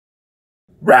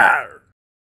Rawr!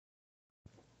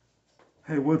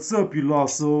 Hey, what's up, you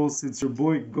lost souls? It's your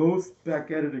boy Ghost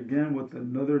back at it again with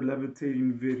another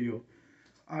levitating video.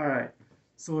 Alright,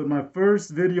 so in my first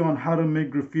video on how to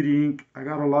make graffiti ink, I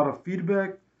got a lot of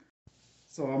feedback.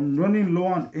 So I'm running low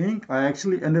on ink. I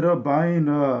actually ended up buying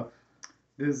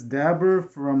this dabber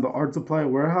from the art supply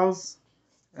warehouse.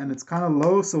 And it's kind of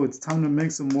low, so it's time to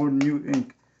make some more new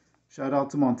ink. Shout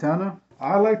out to Montana.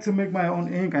 I like to make my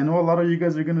own ink. I know a lot of you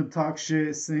guys are gonna talk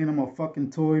shit saying I'm a fucking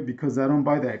toy because I don't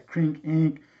buy that crink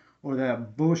ink or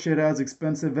that bullshit ass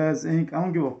expensive ass ink. I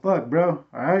don't give a fuck, bro.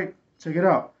 Alright? Check it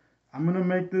out. I'm gonna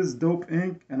make this dope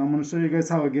ink and I'm gonna show you guys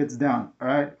how it gets down.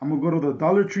 Alright? I'm gonna go to the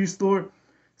Dollar Tree store,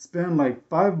 spend like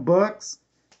 $5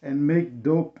 and make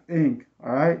dope ink.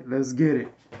 Alright? Let's get it.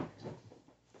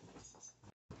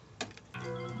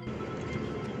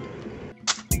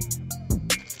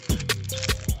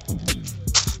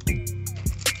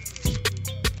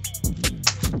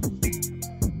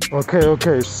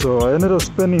 Okay, so I ended up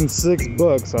spending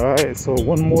 $6, alright? So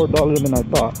 $1 more than I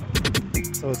thought.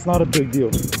 So it's not a big deal.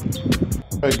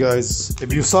 Alright guys,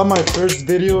 if you saw my first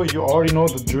video, you already know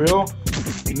the drill.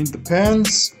 You need the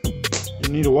pens, you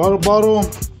need a water bottle,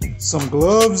 some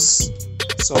gloves,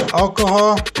 some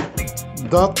alcohol,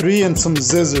 .3 and some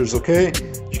scissors, okay?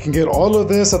 You can get all of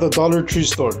this at the Dollar Tree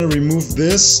store. I'm gonna remove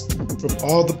this from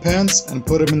all the pens and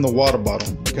put them in the water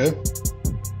bottle, okay?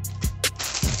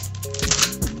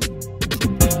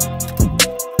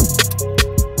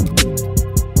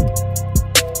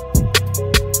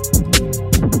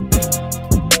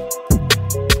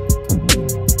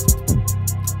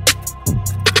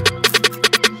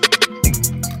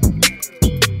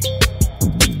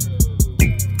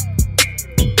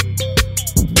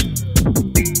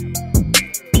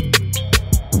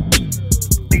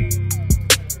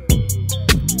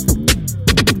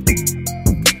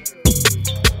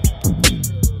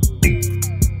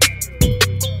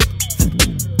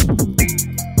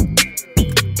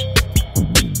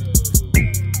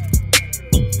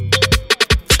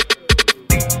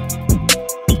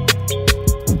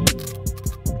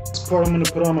 Part I'm gonna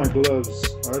put on my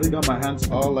gloves. I already got my hands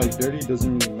all like dirty,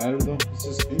 doesn't really matter though, it's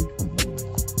just ink.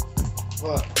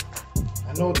 But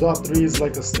I know .3 is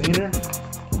like a stainer, so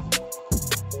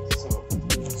I'm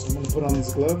gonna put on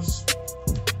these gloves.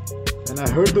 And I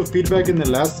heard the feedback in the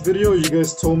last video. You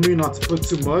guys told me not to put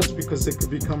too much because it could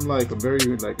become like a very,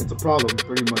 like, it's a problem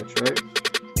pretty much, right?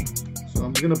 So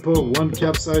I'm gonna put 1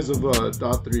 cap size of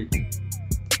 .3.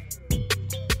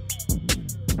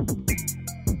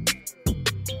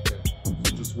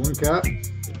 One cap,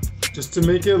 just to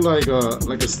make it like a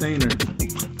stainer. I'm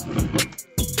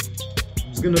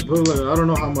just gonna put like, I don't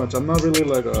know how much. I'm not really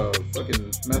like a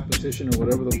fucking mathematician or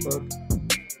whatever the fuck.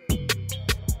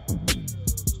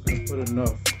 Just gonna put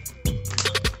enough.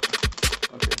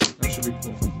 Okay, that should be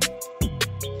cool.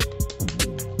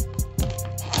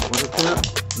 Water cap,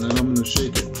 and then I'm gonna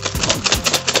shake it.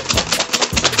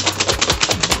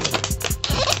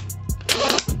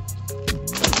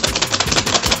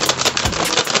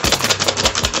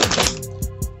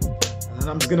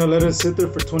 I'm just gonna let it sit there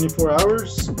for 24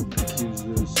 hours. Use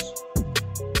this. I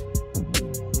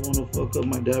don't wanna fuck up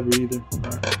my dabber either.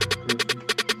 Alright, perfect.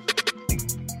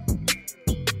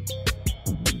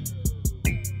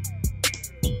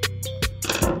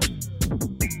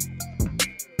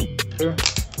 There.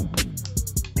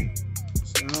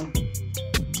 Down.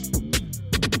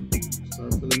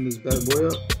 Start filling this bad boy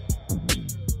up.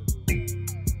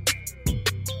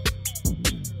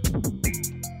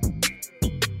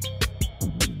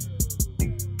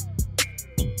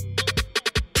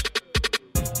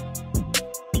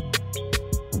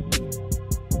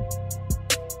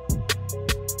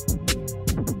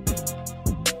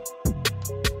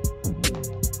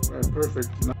 Perfect.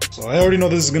 So I already know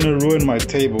this is gonna ruin my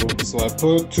table, so I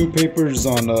put 2 papers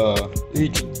on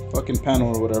each fucking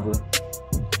panel or whatever.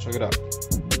 Check it out.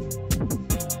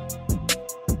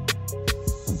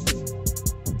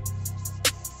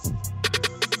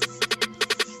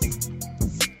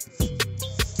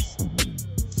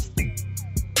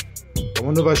 I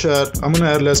wonder if I should add, I'm gonna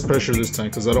add less pressure this time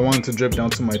because I don't want it to drip down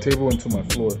to my table and to my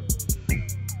floor.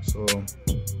 So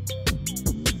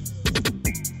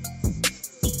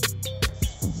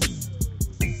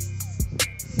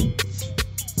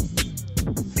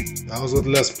that was with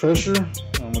less pressure.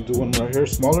 I'm gonna do one right here,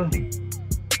 smaller.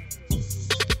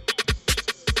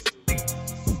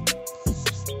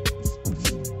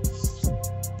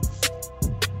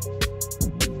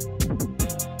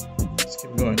 Let's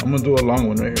keep going. I'm gonna do a long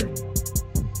one right here.